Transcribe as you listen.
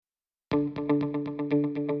Welcome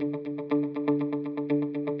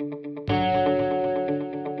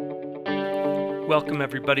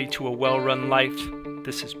everybody to A Well-Run Life.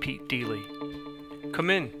 This is Pete Deely. Come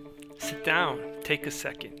in, sit down, take a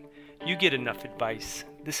second. You get enough advice.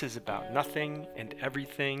 This is about nothing and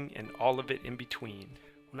everything and all of it in between.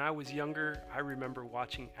 When I was younger, I remember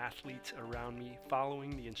watching athletes around me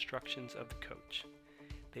following the instructions of the coach.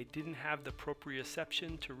 They didn't have the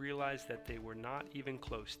proprioception to realize that they were not even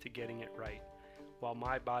close to getting it right, while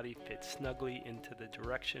my body fit snugly into the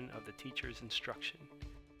direction of the teacher's instruction.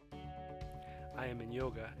 I am in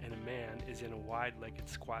yoga and a man is in a wide-legged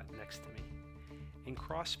squat next to me. In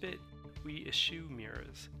CrossFit, we eschew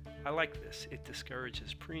mirrors. I like this. It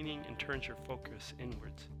discourages preening and turns your focus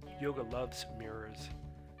inwards. Yoga loves mirrors.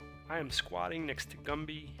 I am squatting next to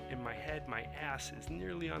Gumby. In my head, my ass is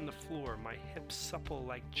nearly on the floor, my hips supple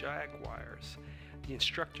like jaguars. The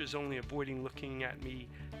instructor's only avoiding looking at me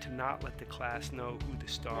to not let the class know who the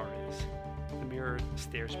star is. The mirror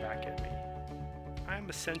stares back at me. I am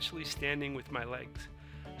essentially standing with my legs,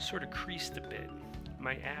 sort of creased a bit.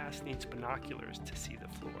 My ass needs binoculars to see the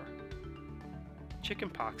floor.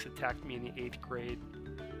 Chickenpox attacked me in the 8th grade.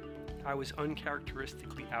 I was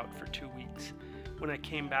uncharacteristically out for 2 weeks. When I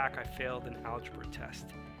came back, I failed an algebra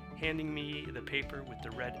test. Handing me the paper with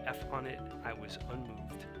the red F on it, I was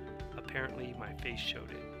unmoved. Apparently, my face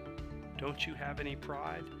showed it. "Don't you have any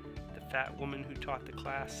pride?" the fat woman who taught the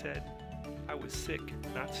class said. I was sick,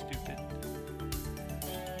 not stupid.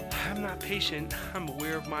 I'm not patient. I'm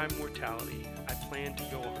aware of my mortality. I plan to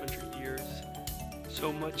go 100 years.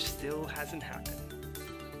 So much still hasn't happened.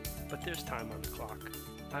 But there's time on the clock.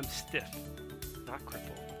 I'm stiff, not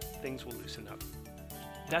crippled. Things will loosen up.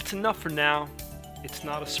 That's enough for now. It's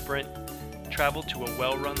not a sprint. Travel to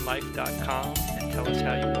awellrunlife.com and tell us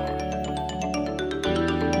how you are.